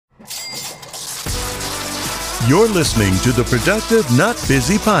You're listening to the Productive Not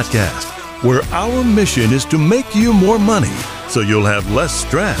Busy podcast, where our mission is to make you more money so you'll have less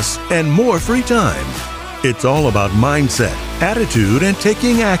stress and more free time. It's all about mindset, attitude, and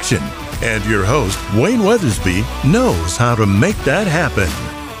taking action. And your host, Wayne Weathersby, knows how to make that happen.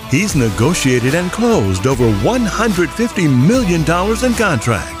 He's negotiated and closed over $150 million in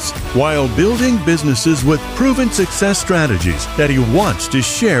contracts while building businesses with proven success strategies that he wants to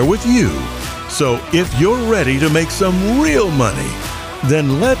share with you. So if you're ready to make some real money,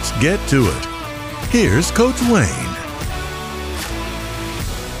 then let's get to it. Here's Coach Wayne.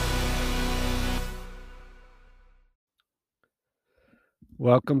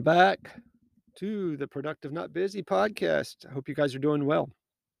 Welcome back to the Productive Not Busy podcast. I hope you guys are doing well.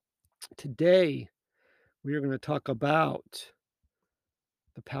 Today, we are going to talk about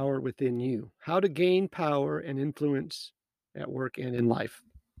the power within you, how to gain power and influence at work and in life.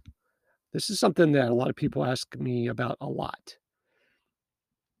 This is something that a lot of people ask me about a lot.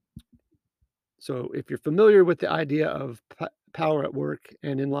 So if you're familiar with the idea of power at work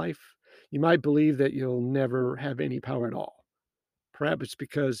and in life, you might believe that you'll never have any power at all. Perhaps it's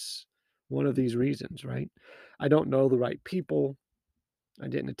because one of these reasons, right? I don't know the right people. I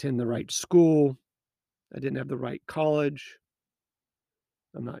didn't attend the right school. I didn't have the right college.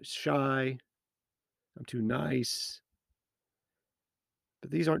 I'm not shy. I'm too nice. But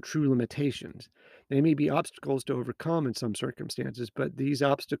these aren't true limitations. They may be obstacles to overcome in some circumstances, but these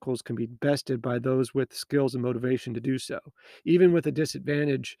obstacles can be bested by those with skills and motivation to do so, even with a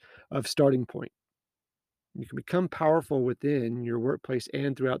disadvantage of starting point. You can become powerful within your workplace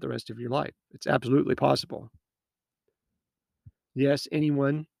and throughout the rest of your life. It's absolutely possible. Yes,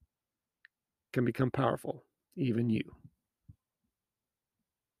 anyone can become powerful, even you.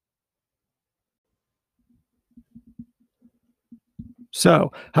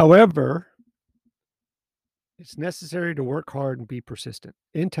 So, however, it's necessary to work hard and be persistent,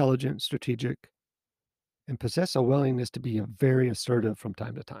 intelligent, strategic, and possess a willingness to be very assertive from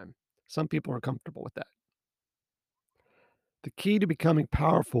time to time. Some people are comfortable with that. The key to becoming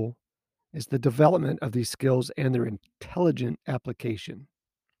powerful is the development of these skills and their intelligent application.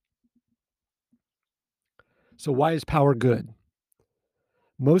 So why is power good?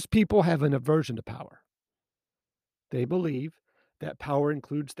 Most people have an aversion to power. They believe that power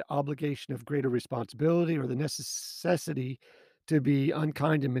includes the obligation of greater responsibility or the necessity to be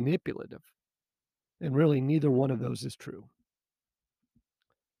unkind and manipulative. And really, neither one of those is true.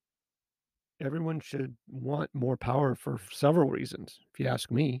 Everyone should want more power for several reasons, if you ask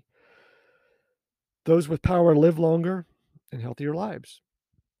me. Those with power live longer and healthier lives.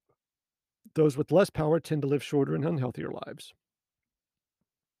 Those with less power tend to live shorter and unhealthier lives.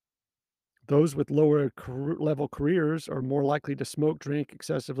 Those with lower level careers are more likely to smoke, drink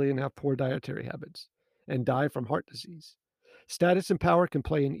excessively, and have poor dietary habits, and die from heart disease. Status and power can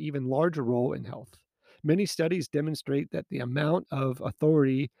play an even larger role in health. Many studies demonstrate that the amount of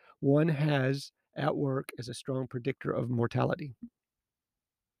authority one has at work is a strong predictor of mortality.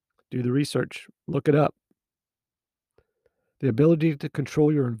 Do the research, look it up. The ability to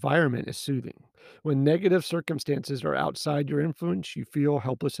control your environment is soothing. When negative circumstances are outside your influence, you feel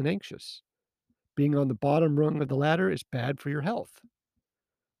helpless and anxious. Being on the bottom rung of the ladder is bad for your health.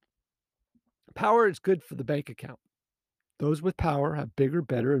 Power is good for the bank account. Those with power have bigger,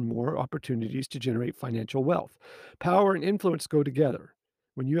 better, and more opportunities to generate financial wealth. Power and influence go together.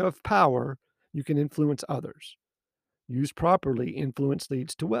 When you have power, you can influence others. Used properly, influence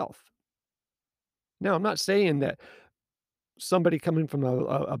leads to wealth. Now, I'm not saying that somebody coming from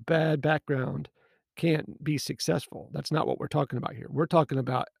a bad background can't be successful. That's not what we're talking about here. We're talking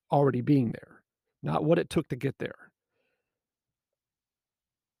about already being there, not what it took to get there.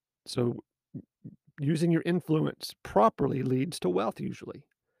 So using your influence properly leads to wealth usually.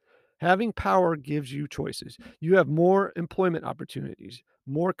 Having power gives you choices. You have more employment opportunities,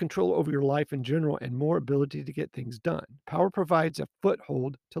 more control over your life in general, and more ability to get things done. Power provides a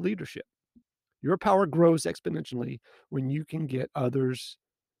foothold to leadership. Your power grows exponentially when you can get others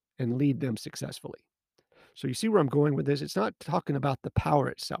and lead them successfully. So you see where I'm going with this? It's not talking about the power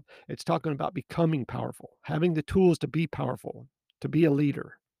itself. It's talking about becoming powerful, having the tools to be powerful, to be a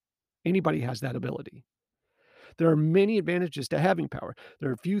leader. Anybody has that ability. There are many advantages to having power. There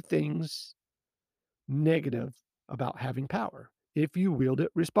are a few things negative about having power. If you wield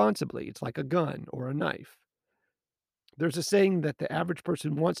it responsibly, it's like a gun or a knife. There's a saying that the average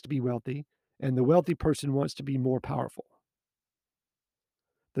person wants to be wealthy, and the wealthy person wants to be more powerful.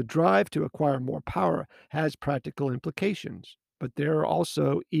 The drive to acquire more power has practical implications, but there are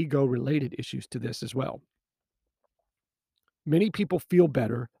also ego-related issues to this as well. Many people feel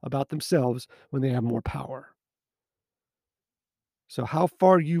better about themselves when they have more power. So, how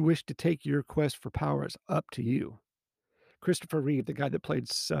far you wish to take your quest for power is up to you. Christopher Reeve, the guy that played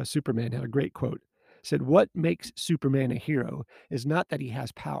Superman, had a great quote. Said, "What makes Superman a hero is not that he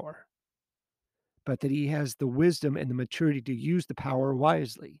has power, but that he has the wisdom and the maturity to use the power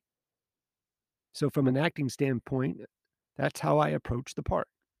wisely." So, from an acting standpoint, that's how I approach the part.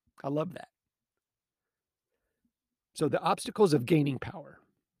 I love that. So, the obstacles of gaining power.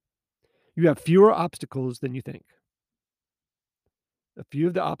 You have fewer obstacles than you think. A few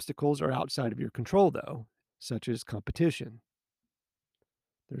of the obstacles are outside of your control, though, such as competition.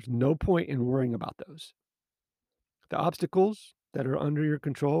 There's no point in worrying about those. The obstacles that are under your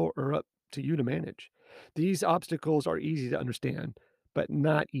control are up to you to manage. These obstacles are easy to understand, but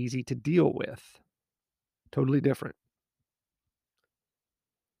not easy to deal with. Totally different.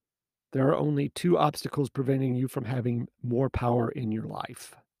 There are only two obstacles preventing you from having more power in your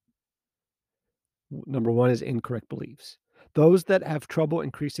life. Number one is incorrect beliefs. Those that have trouble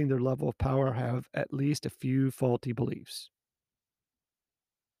increasing their level of power have at least a few faulty beliefs.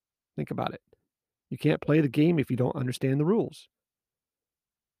 Think about it. You can't play the game if you don't understand the rules.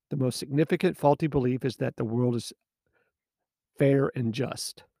 The most significant faulty belief is that the world is fair and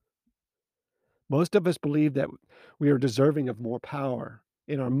just. Most of us believe that we are deserving of more power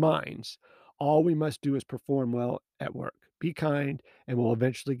in our minds. All we must do is perform well at work, be kind, and we'll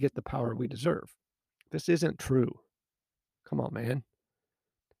eventually get the power we deserve. This isn't true. Come on, man,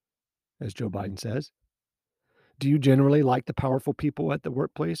 as Joe Biden says. Do you generally like the powerful people at the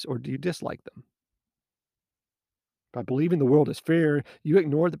workplace or do you dislike them? By believing the world is fair, you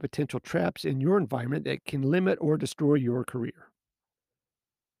ignore the potential traps in your environment that can limit or destroy your career.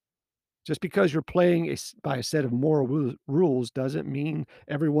 Just because you're playing by a set of moral rules doesn't mean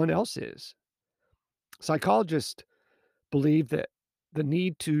everyone else is. Psychologists believe that the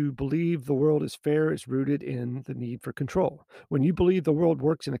need to believe the world is fair is rooted in the need for control. When you believe the world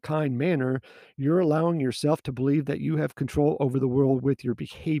works in a kind manner, you're allowing yourself to believe that you have control over the world with your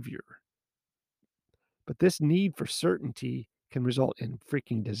behavior. But this need for certainty can result in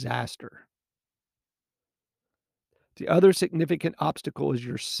freaking disaster. The other significant obstacle is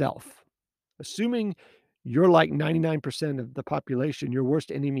yourself. Assuming you're like 99% of the population, your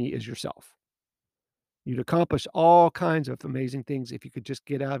worst enemy is yourself. You'd accomplish all kinds of amazing things if you could just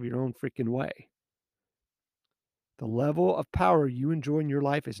get out of your own freaking way. The level of power you enjoy in your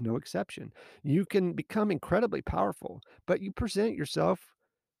life is no exception. You can become incredibly powerful, but you present yourself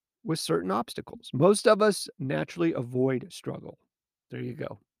with certain obstacles. Most of us naturally avoid struggle. There you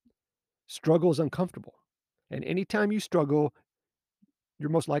go. Struggle is uncomfortable. And anytime you struggle, you're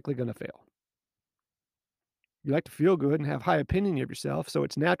most likely going to fail. You like to feel good and have high opinion of yourself, so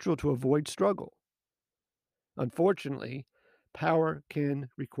it's natural to avoid struggle. Unfortunately, power can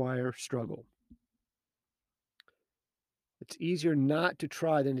require struggle. It's easier not to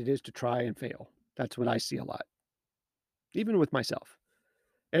try than it is to try and fail. That's what I see a lot, even with myself.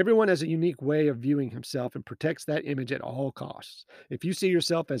 Everyone has a unique way of viewing himself and protects that image at all costs. If you see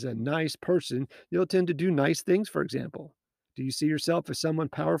yourself as a nice person, you'll tend to do nice things, for example. Do you see yourself as someone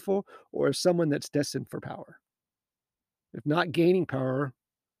powerful or as someone that's destined for power? If not, gaining power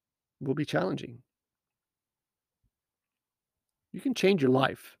will be challenging. You can change your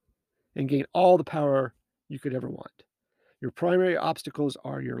life and gain all the power you could ever want. Your primary obstacles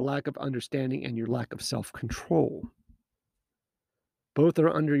are your lack of understanding and your lack of self control. Both are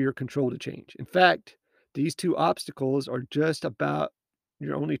under your control to change. In fact, these two obstacles are just about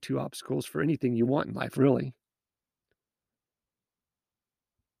your only two obstacles for anything you want in life, really.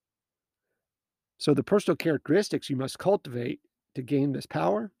 So, the personal characteristics you must cultivate to gain this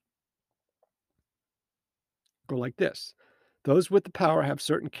power go like this. Those with the power have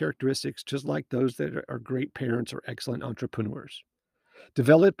certain characteristics, just like those that are great parents or excellent entrepreneurs.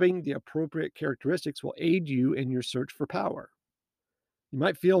 Developing the appropriate characteristics will aid you in your search for power. You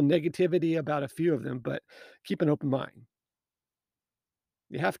might feel negativity about a few of them, but keep an open mind.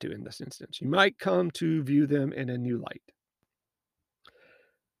 You have to in this instance. You might come to view them in a new light.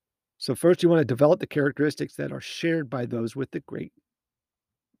 So, first, you want to develop the characteristics that are shared by those with the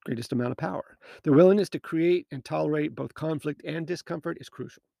greatest amount of power. The willingness to create and tolerate both conflict and discomfort is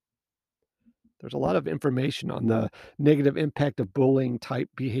crucial. There's a lot of information on the negative impact of bullying type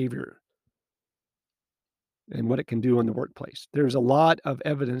behavior and what it can do in the workplace. There's a lot of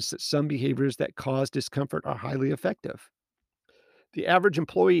evidence that some behaviors that cause discomfort are highly effective. The average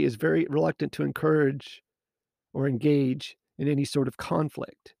employee is very reluctant to encourage or engage in any sort of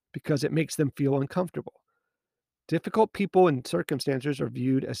conflict because it makes them feel uncomfortable. Difficult people and circumstances are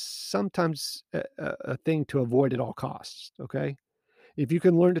viewed as sometimes a thing to avoid at all costs. Okay. If you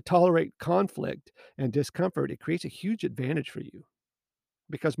can learn to tolerate conflict and discomfort, it creates a huge advantage for you.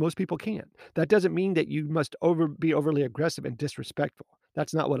 because most people can't. That doesn't mean that you must be overly aggressive and disrespectful.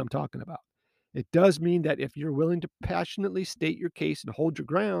 That's not what I'm talking about. It does mean that if you're willing to passionately state your case and hold your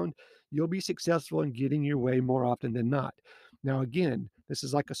ground, you'll be successful in getting your way more often than not. Now, again, this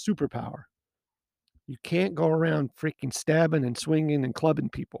is like a superpower. You can't go around freaking stabbing and swinging and clubbing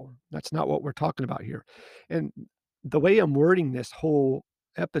people. That's not what we're talking about here. And the way I'm wording this whole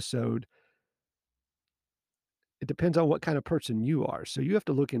episode, it depends on what kind of person you are. So you have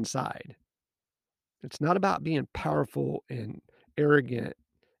to look inside. It's not about being powerful and arrogant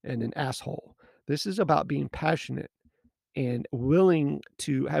and an asshole. This is about being passionate and willing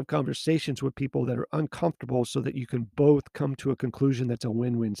to have conversations with people that are uncomfortable so that you can both come to a conclusion that's a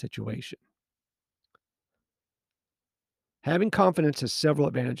win-win situation. Having confidence has several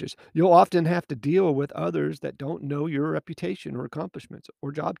advantages. You'll often have to deal with others that don't know your reputation or accomplishments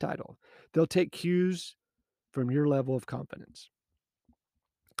or job title. They'll take cues from your level of confidence.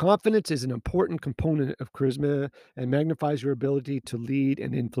 Confidence is an important component of charisma and magnifies your ability to lead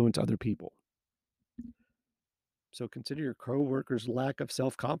and influence other people. So consider your coworkers' lack of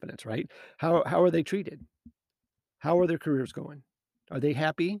self-confidence, right? How are they treated? How are their careers going? Are they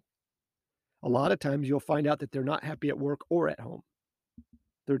happy? A lot of times you'll find out that they're not happy at work or at home.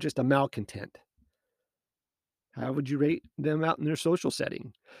 They're just a malcontent. How would you rate them out in their social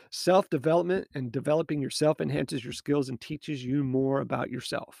setting? Self-development and developing yourself enhances your skills and teaches you more about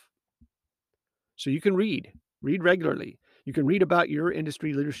yourself. So you can read regularly. You can read about your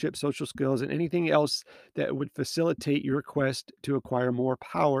industry, leadership, social skills, and anything else that would facilitate your quest to acquire more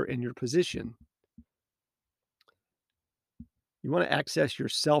power in your position. You want to access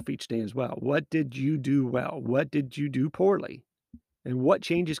yourself each day as well. What did you do well? What did you do poorly? And what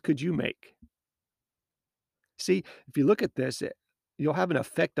changes could you make? See, if you look at this, you'll have an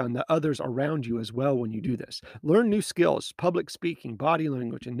effect on the others around you as well when you do this. Learn new skills. Public speaking, body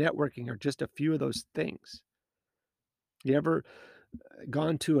language, and networking are just a few of those things. You ever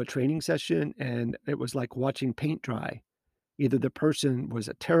gone to a training session and it was like watching paint dry? Either the person was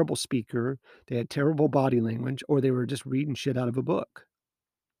a terrible speaker, they had terrible body language, or they were just reading shit out of a book.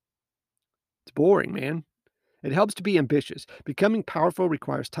 It's boring, man. It helps to be ambitious. Becoming powerful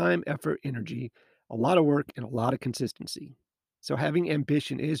requires time, effort, energy, a lot of work, and a lot of consistency. So having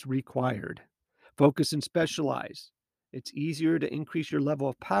ambition is required. Focus and specialize. It's easier to increase your level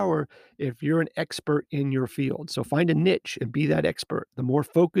of power if you're an expert in your field. So find a niche and be that expert. The more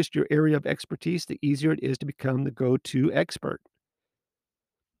focused your area of expertise, the easier it is to become the go-to expert.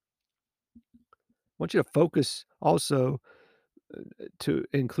 I want you to focus also to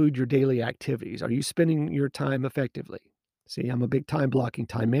include your daily activities. Are you spending your time effectively? See, I'm a big time blocking,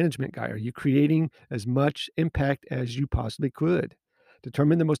 time management guy. Are you creating as much impact as you possibly could?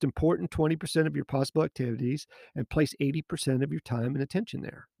 Determine the most important 20% of your possible activities and place 80% of your time and attention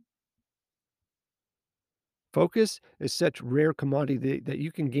there. Focus is such rare commodity that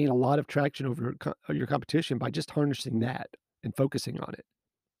you can gain a lot of traction over your competition by just harnessing that and focusing on it.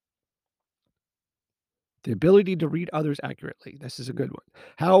 The ability to read others accurately. This is a good one.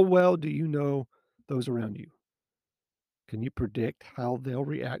 How well do you know those around you? Can you predict how they'll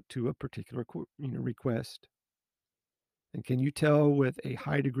react to a particular request? And can you tell with a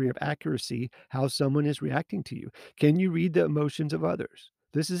high degree of accuracy how someone is reacting to you? Can you read the emotions of others?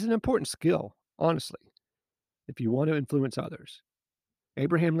 This is an important skill, honestly, if you want to influence others.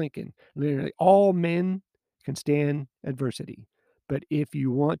 Abraham Lincoln, literally all men can stand adversity, but if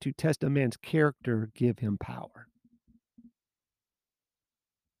you want to test a man's character, give him power.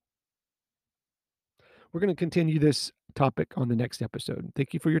 We're going to continue this topic on the next episode.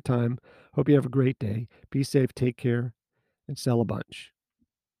 Thank you for your time. Hope you have a great day. Be safe, take care, and sell a bunch.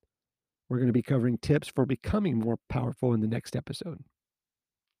 We're going to be covering tips for becoming more powerful in the next episode.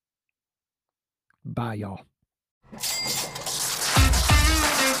 Bye, y'all.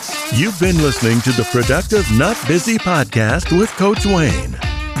 You've been listening to the Productive Not Busy podcast with Coach Wayne.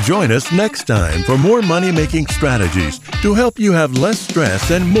 Join us next time for more money-making strategies to help you have less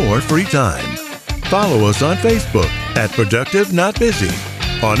stress and more free time. Follow us on Facebook at Productive Not Busy,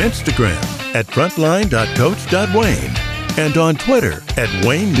 on Instagram at frontline.coach.wayne, and on Twitter at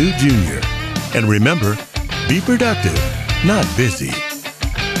Wayne New Jr. And remember, be productive, not busy.